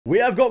We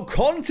have got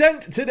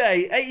content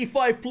today,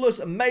 85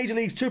 plus Major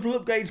Leagues, triple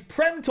upgrades,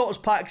 Prem TOTS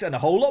packs, and a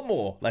whole lot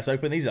more. Let's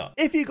open these up.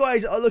 If you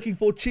guys are looking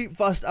for cheap,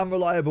 fast, and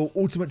reliable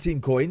Ultimate Team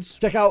coins,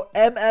 check out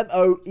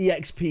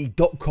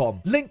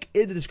MMOEXP.com. Link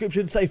in the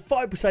description, save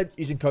 5%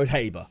 using code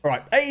HABER. All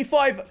right,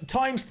 85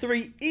 times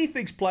 3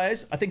 EFIGS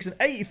players. I think it's an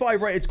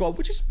 85 rated squad,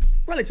 which is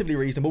relatively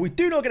reasonable. We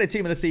do not get a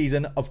team of the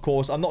season, of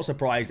course. I'm not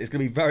surprised. It's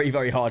going to be very,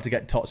 very hard to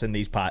get TOTS in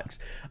these packs.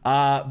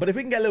 But if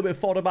we can get a little bit of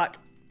fodder back,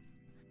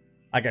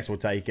 I guess we'll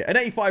take it. An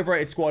 85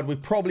 rated squad,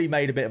 we've probably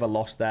made a bit of a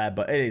loss there,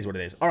 but it is what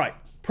it is. All right,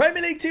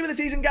 Premier League team of the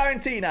season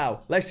guarantee now.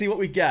 Let's see what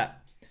we get.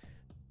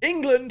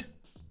 England,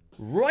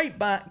 right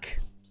back,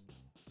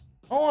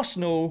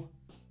 Arsenal,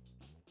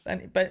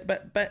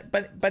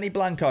 Benny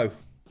Blanco,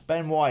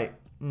 Ben White.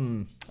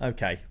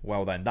 Okay,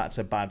 well then, that's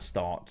a bad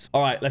start.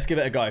 All right, let's give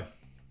it a go.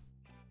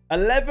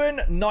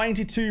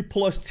 1192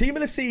 plus team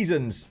of the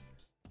seasons.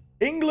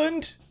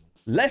 England,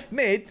 left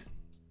mid,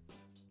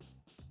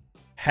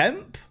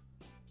 Hemp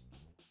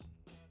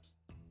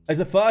as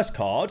the first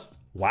card.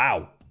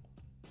 Wow.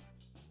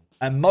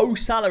 And Mo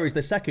Salah is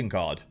the second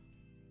card.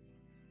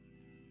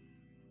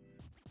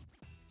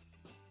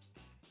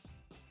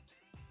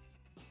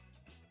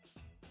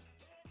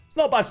 It's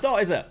not a bad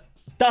start, is it?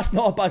 That's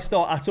not a bad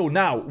start at all.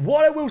 Now,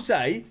 what I will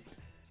say,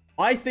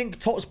 I think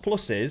TOTS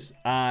Pluses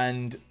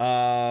and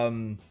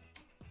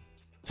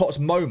TOTS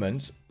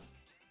Moments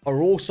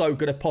are also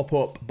going to pop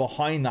up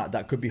behind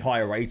that could be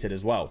higher rated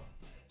as well.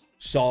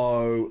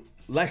 So,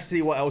 let's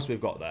see what else we've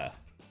got there.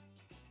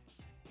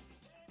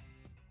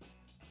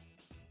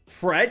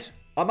 Fred.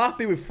 I'm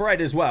happy with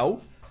Fred as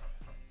well.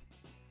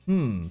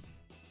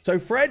 So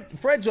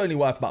Fred's only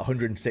worth about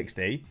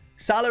 160.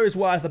 Salah is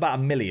worth about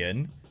 1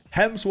 million.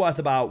 Hemp's worth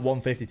about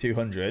 150,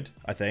 200,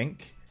 I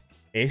think.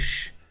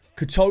 Ish.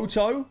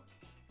 Katoto.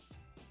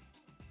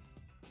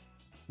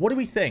 What do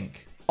we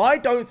think? I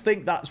don't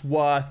think that's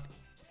worth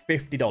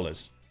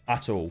 $50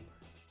 at all.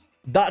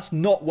 That's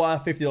not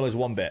worth $50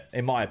 one bit,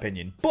 in my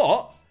opinion.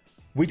 But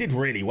we did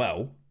really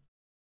well.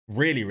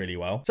 Really, really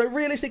well. So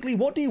realistically,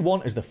 what do you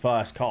want as the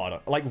first card?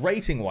 Like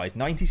rating-wise,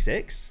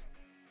 96?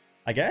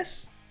 I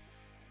guess?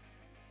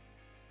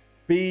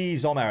 Be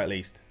Zomer at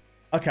least.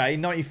 Okay,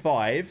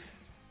 95.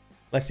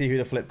 Let's see who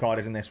the flip card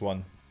is in this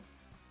one.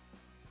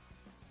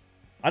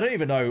 I don't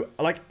even know.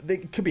 Like,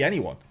 it could be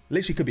anyone.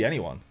 Literally could be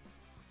anyone.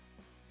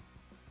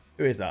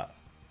 Who is that?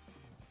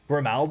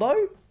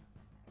 Grimaldo?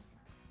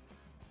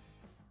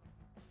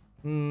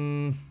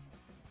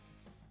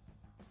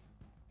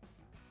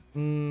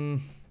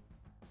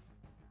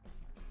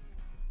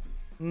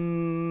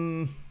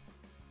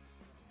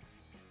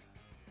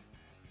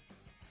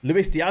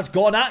 Luis Diaz,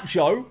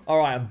 Garnacho. All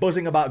right, I'm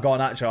buzzing about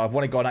Garnacho. I've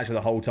wanted Garnacho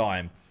the whole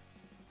time.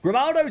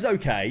 Grimaldo's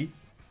okay.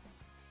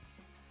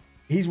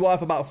 He's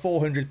worth about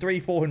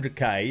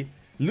 400k.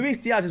 Luis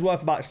Diaz is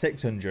worth about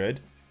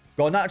 600.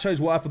 Garnacho's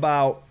worth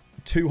about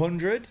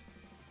 200.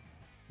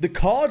 The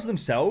cards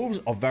themselves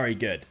are very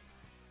good.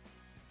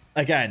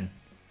 Again,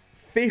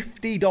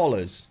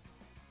 $50.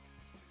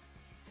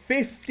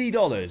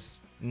 $50.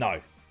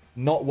 No.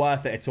 Not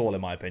worth it at all,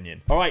 in my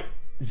opinion. All right.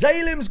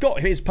 Zalim's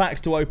got his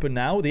packs to open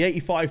now. The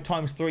 85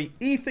 times 3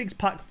 EFIGS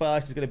pack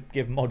first is going to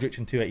give Modric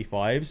and 2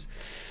 85s.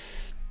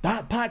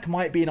 That pack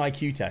might be an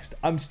IQ test.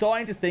 I'm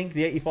starting to think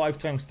the 85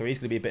 times 3 is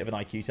going to be a bit of an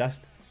IQ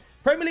test.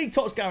 Premier League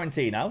TOTS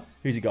guarantee now.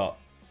 Who's he got?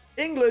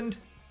 England.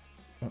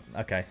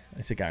 Okay.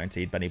 It's a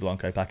guaranteed Benny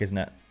Blanco pack, isn't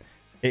it?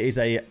 It is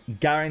a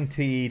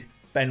guaranteed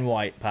Ben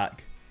White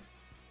pack.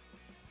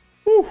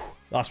 Whew.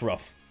 That's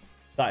rough.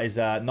 That is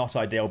not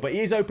ideal. But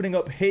he is opening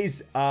up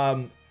his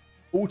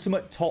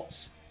Ultimate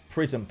TOTS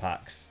Prism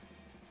Packs.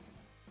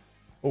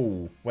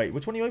 Oh, wait.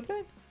 Which one are you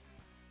opening?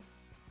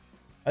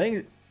 I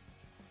think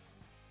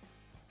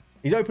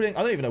he's opening...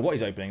 I don't even know what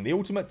he's opening. The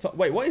Ultimate...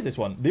 Wait, what is this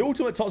one? The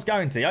Ultimate TOTS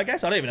Guarantee. I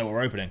guess I don't even know what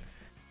we're opening.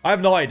 I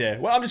have no idea.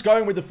 Well, I'm just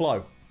going with the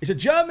flow. It's a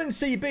German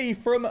CB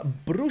from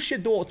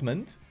Borussia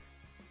Dortmund.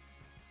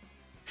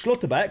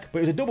 Schlotterbeck. But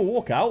it was a double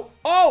walkout.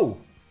 Oh!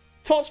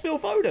 TOTS Phil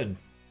Foden.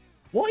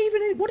 What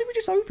did we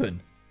just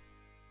open?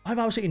 I have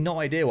absolutely no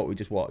idea what we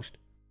just watched.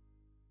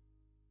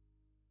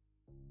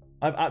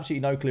 I have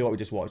absolutely no clue what we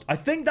just watched. I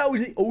think that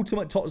was the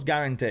Ultimate TOTS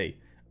Guarantee.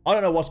 I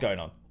don't know what's going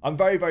on. I'm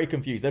very, very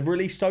confused. They've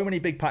released so many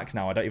big packs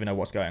now. I don't even know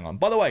what's going on.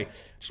 By the way,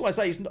 just want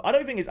to say, I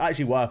don't think it's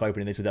actually worth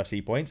opening this with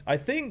FC points. I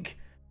think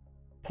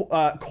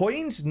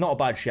coins, not a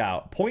bad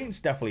shout.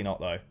 Points, definitely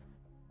not, though.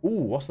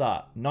 Ooh, what's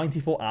that?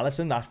 94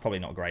 Allison? That's probably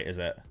not great, is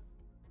it?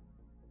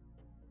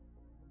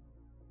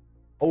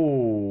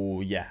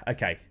 Oh, yeah.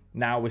 Okay.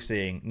 Now we're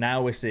seeing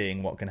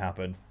what can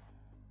happen.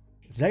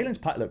 Zalen's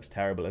pack looks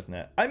terrible, isn't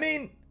it? I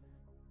mean,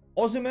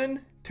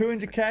 Osimhen,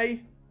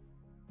 200k.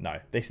 No,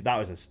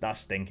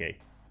 that's stinky.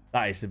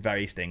 That is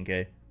very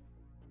stinky.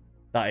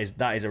 That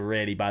is a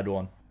really bad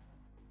one.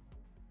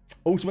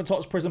 Ultimate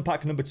TOTS Prism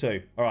Pack number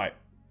 2. All right.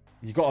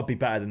 You got to be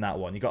better than that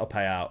one. You got to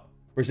pay out.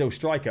 Brazil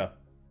striker.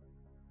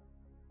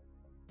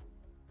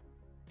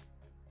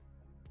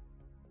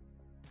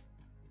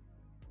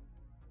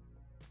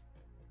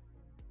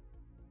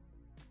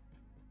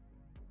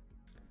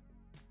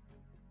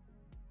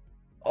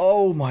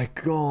 Oh my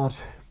god.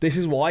 This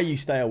is why you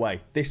stay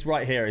away. This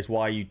right here is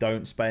why you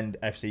don't spend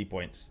FC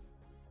points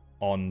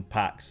on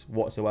packs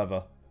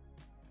whatsoever.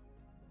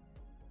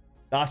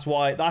 That's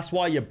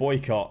why you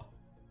boycott.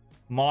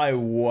 My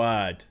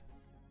word.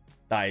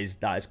 That is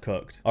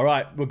cooked. All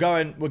right, we're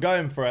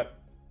going for it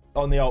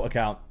on the alt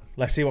account.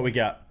 Let's see what we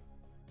get.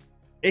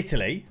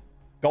 Italy,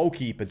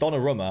 goalkeeper,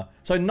 Donnarumma.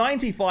 So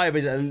 95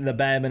 is the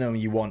bare minimum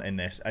you want in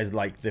this as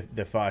like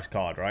the first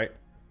card, right?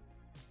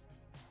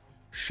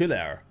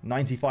 Schiller,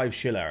 95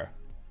 Schiller.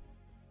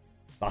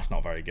 That's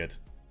not very good.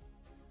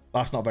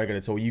 That's not very good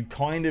at all. You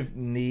kind of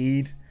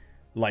need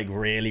like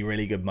really,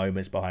 really good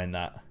moments behind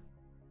that.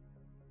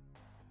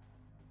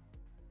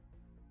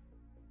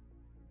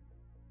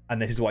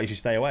 And this is why you should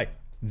stay away.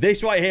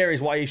 This right here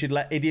is why you should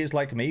let idiots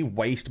like me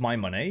waste my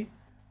money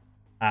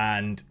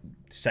and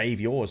save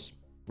yours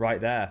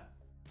right there.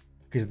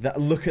 Because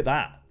look at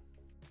that.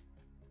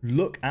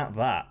 Look at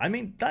that. I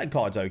mean, that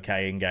card's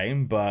okay in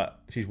game, but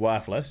she's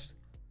worthless.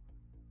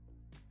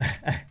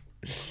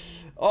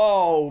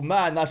 Oh,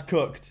 man, that's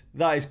cooked.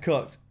 That is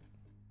cooked.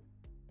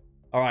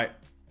 All right.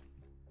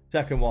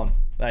 Second one.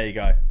 There you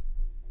go.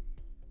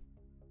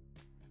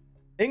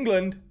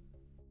 England.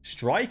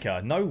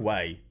 Striker. No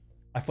way.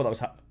 I thought that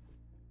was...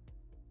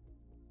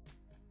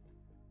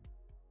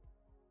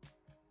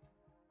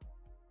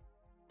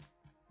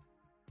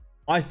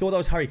 I thought that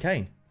was Harry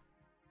Kane.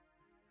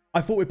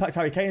 I thought we packed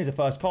Harry Kane as the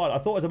first card. I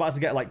thought I was about to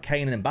get like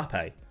Kane and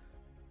Mbappe.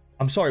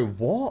 I'm sorry,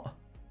 what?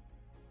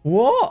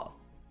 What?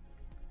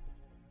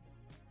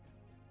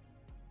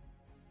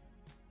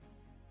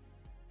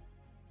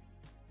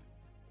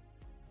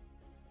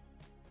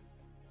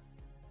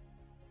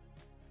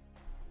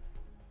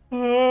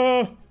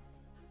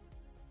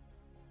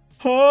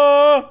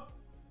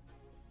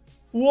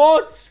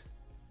 What?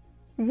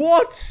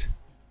 What?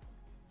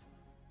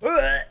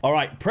 All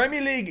right,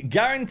 Premier League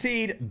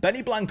guaranteed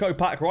Benny Blanco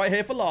pack right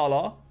here for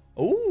Lala.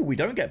 Oh, we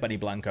don't get Benny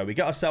Blanco. We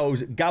get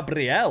ourselves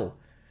Gabriel.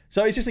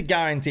 So it's just a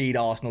guaranteed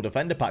Arsenal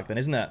defender pack then,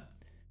 isn't it?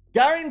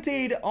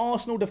 Guaranteed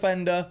Arsenal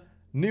defender,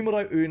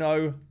 numero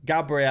uno,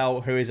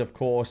 Gabriel, who is, of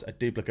course, a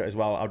duplicate as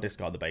well. I'll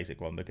discard the basic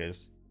one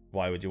because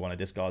why would you want to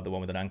discard the one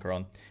with an anchor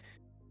on?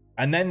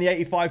 And then the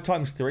 85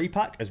 times 3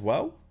 pack as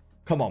well.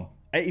 Come on.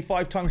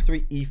 85 times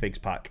 3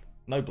 eFigs pack.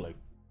 No blue.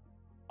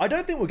 I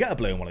don't think we'll get a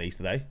blue in one of these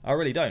today. I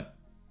really don't.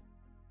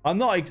 I'm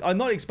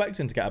not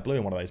expecting to get a blue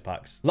in one of those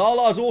packs.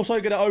 Lala's also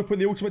going to open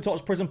the Ultimate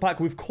TOTS Prism Pack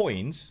with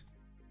coins.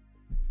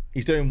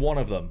 He's doing one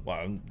of them.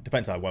 Well,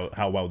 depends how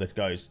well this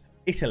goes.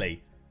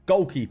 Italy.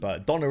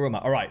 Goalkeeper.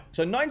 Donnarumma. All right.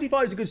 So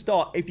 95 is a good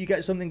start if you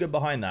get something good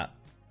behind that.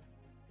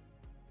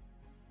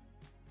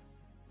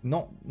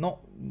 Not.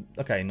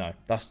 Okay, no.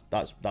 That's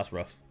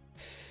rough.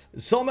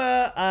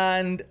 Sommer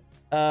and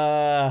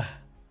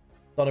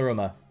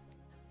Donnarumma.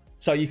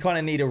 So you kind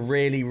of need a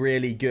really,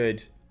 really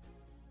good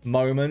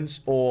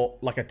moments or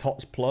like a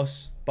TOTS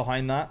plus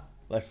behind that.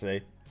 Let's see.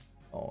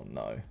 Oh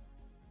no.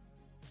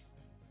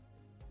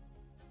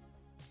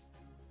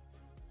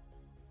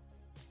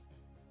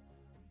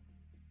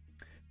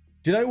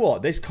 Do you know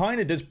what? This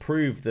kind of does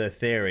prove the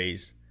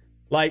theories.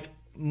 Like,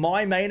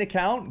 my main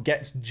account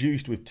gets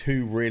juiced with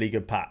 2 really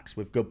good packs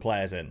with good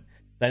players in.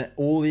 Then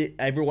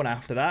everyone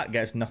after that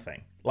gets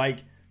nothing. Like,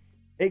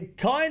 it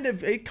kind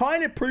of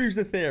proves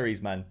the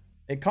theories, man.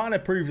 It kind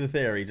of proves the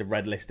theories of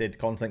red listed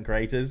content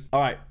creators. All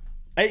right.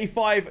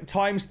 85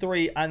 times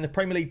 3 and the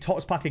Premier League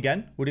TOTS pack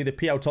again. We'll do the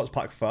PL TOTS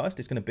pack first.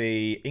 It's going to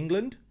be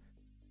England.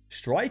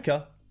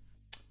 Striker.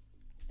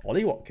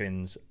 Ollie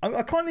Watkins.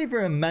 I can't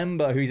even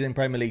remember who's in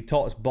Premier League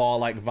TOTS bar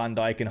like Van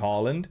Dijk and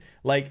Haaland.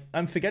 Like,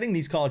 I'm forgetting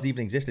these cards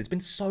even existed. It's been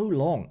so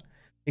long.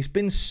 It's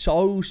been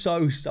so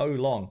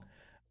long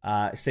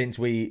since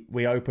we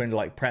opened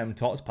like Prem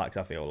TOTS packs,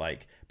 I feel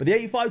like. But the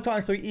 85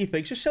 times 3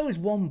 eFigs, just show us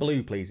one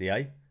blue, please,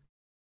 EA.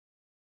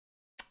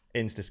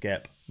 Insta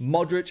skip.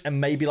 Modric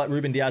and maybe like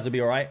Ruben Diaz will be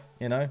all right,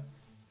 you know?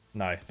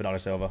 No, Bernardo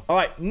Silva. All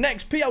right,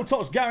 next PL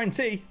TOTS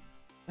guarantee.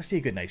 I see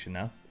a good nation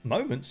now.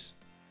 Moments.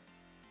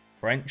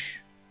 French.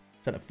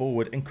 Centre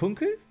forward. And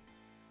Kunku?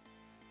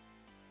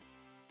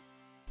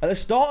 At the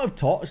start of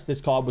TOTS, this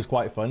card was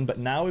quite fun, but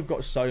now we've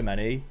got so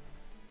many.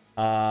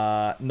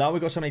 Now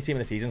we've got so many Team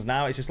of the Seasons.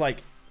 Now it's just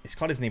like, this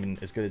card isn't even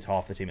as good as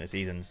half the Team of the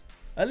Seasons.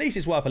 At least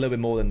it's worth a little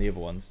bit more than the other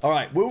ones. All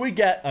right, will we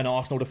get an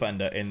Arsenal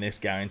defender in this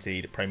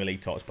guaranteed Premier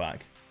League TOTS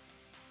pack?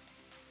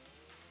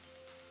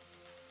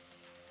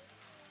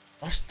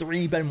 That's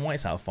 3 Ben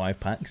Whites out of 5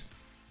 packs.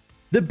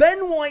 The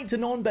Ben White to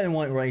non-Ben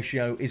White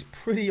ratio is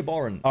pretty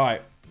abhorrent. All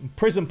right,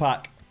 Prism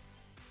pack.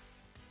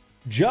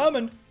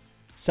 German.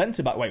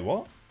 Centre back. Wait,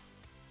 what?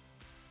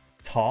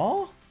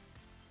 Tar?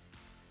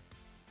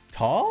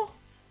 Tar?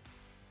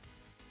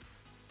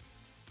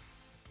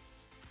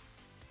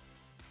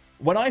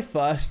 When I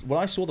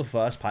saw the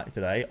first pack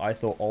today, I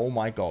thought, oh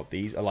my god,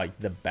 these are like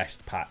the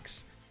best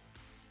packs.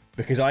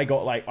 Because I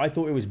got like, I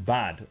thought it was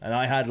bad. And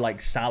I had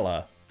like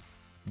Salah.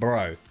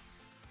 Bro.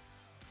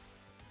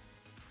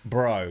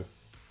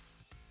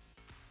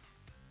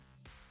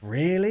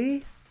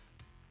 Really?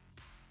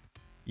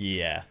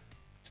 Yeah.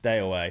 Stay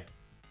away.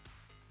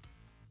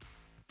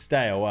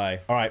 Stay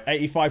away. All right,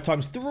 85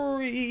 times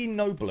 3.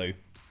 No blue.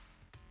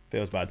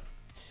 Feels bad.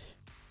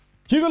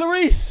 Hugo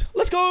Lloris.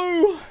 Let's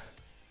go.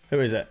 Who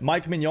is it?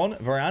 Mike Mignon,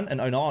 Varane, and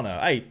Onana.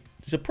 Hey,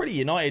 it's a pretty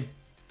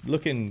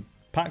United-looking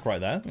pack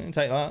right there. You can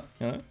take that.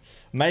 You know?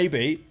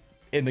 Maybe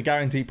in the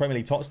guaranteed Premier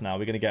League TOTS now,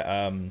 we're going to get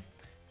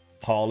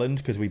Haaland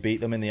because we beat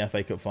them in the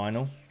FA Cup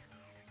final.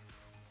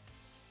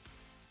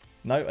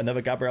 No, another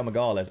Gabriel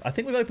Magalhaes. I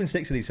think we've opened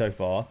 6 of these so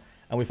far,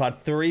 and we've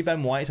had 3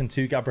 Ben Whites and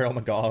 2 Gabriel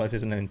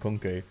Magalhaes and an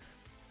Nkunku.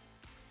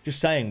 Just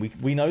saying,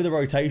 we know the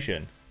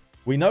rotation.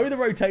 We know the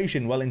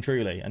rotation well and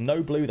truly, and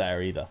no blue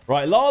there either.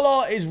 Right,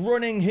 Lala is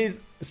running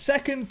his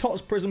second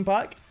TOTS Prism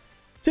Pack.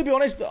 To be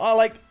honest,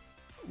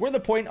 we're at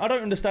the point, I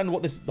don't understand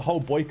what the whole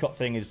boycott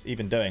thing is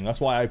even doing. That's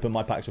why I open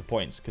my packs with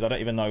points, because I don't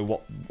even know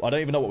what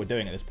we're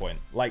doing at this point.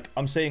 Like,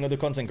 I'm seeing other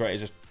content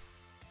creators just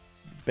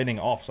binning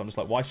it off, so I'm just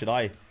like, why should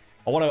I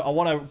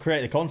want to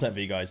create the content for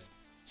you guys.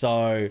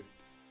 So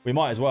we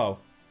might as well.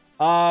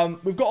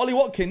 We've got Ollie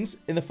Watkins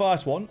in the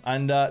first one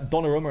and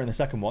Donnarumma in the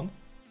second one.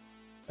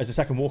 As a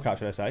second walkout,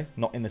 should I say.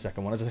 Not in the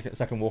second one. As a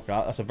second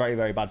walkout. That's a very,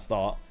 very bad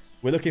start.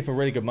 We're looking for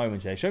really good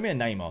moments here. Show me a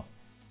Neymar.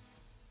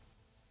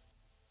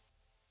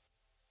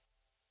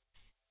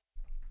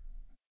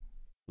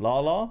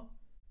 Lala?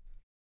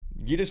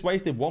 You just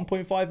wasted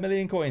 1.5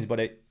 million coins,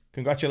 buddy.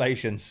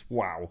 Congratulations.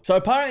 Wow. So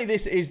apparently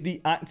this is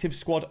the active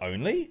squad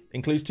only.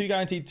 Includes 2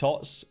 guaranteed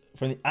TOTS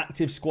from the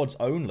active squads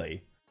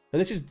only. So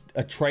this is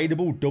a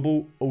tradable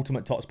double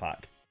ultimate TOTS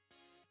pack.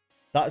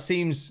 That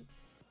seems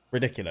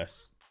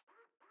ridiculous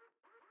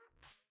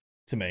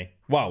to me.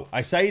 Well,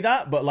 I say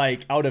that, but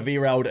like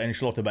Alderweireld and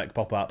Schlotterbeck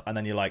pop up, and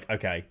then you're like,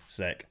 okay,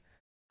 sick.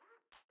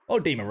 Oh,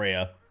 Di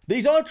Maria.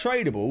 These are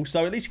tradable,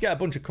 so at least you get a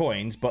bunch of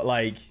coins, but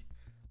like,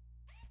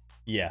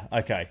 yeah,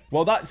 okay.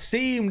 Well, that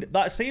seemed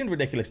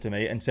ridiculous to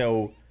me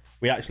until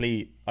we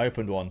actually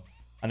opened one,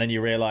 and then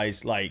you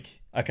realize, like,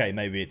 okay,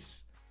 maybe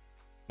it's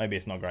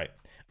not great.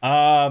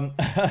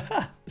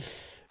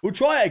 We'll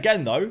try it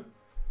again though.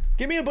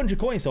 Give me a bunch of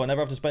coins so I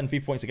never have to spend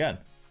FIFA points again.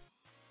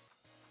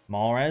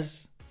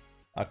 Mahrez.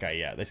 Okay,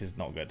 yeah, this is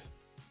not good.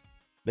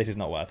 This is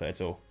not worth it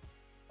at all.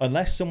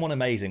 Unless someone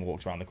amazing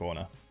walks around the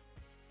corner.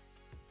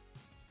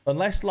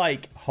 Unless,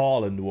 like,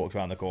 Haaland walks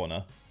around the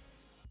corner.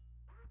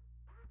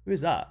 Who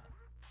is that?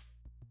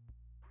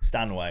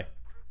 Stanway.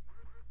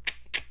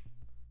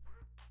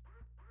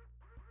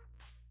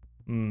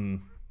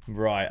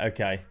 Right,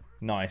 okay.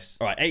 Nice.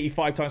 All right,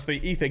 85 times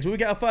 3 e-figs. Will we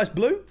get our first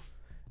blue?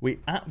 We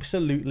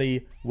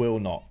absolutely will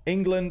not.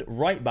 England,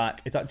 right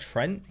back. Is that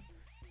Trent?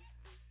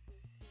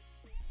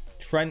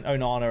 Trent,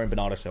 Onana, and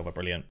Bernardo Silva.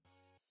 Brilliant.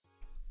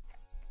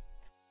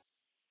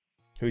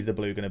 Who's the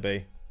blue going to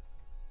be?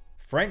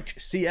 French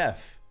CF.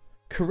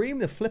 Kareem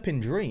the Flippin'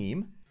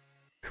 Dream.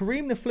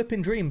 Kareem the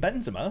Flippin' Dream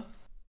Benzema.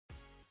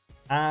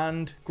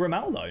 And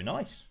Grimaldo.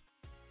 Nice.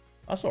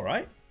 That's all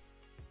right.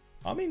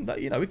 I mean,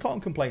 you know, we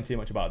can't complain too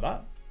much about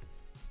that.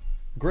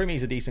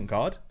 Grimmy's a decent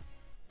card.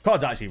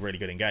 Card's actually really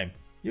good in game.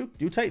 You'll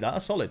take that.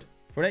 That's solid.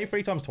 For an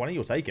 83 times 20,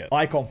 you'll take it.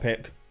 Icon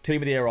pick.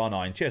 Team of the Year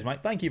R9. Cheers, mate.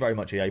 Thank you very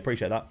much, EA.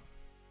 Appreciate that.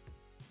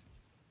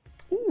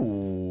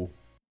 Ooh.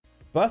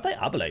 Birthday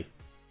Abele.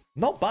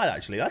 Not bad,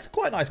 actually. That's a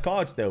quite nice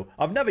card still.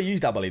 I've never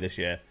used Abele this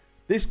year.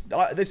 This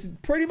is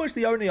pretty much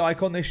the only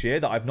icon this year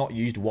that I've not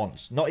used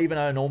once. Not even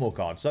a normal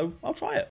card. So I'll try it.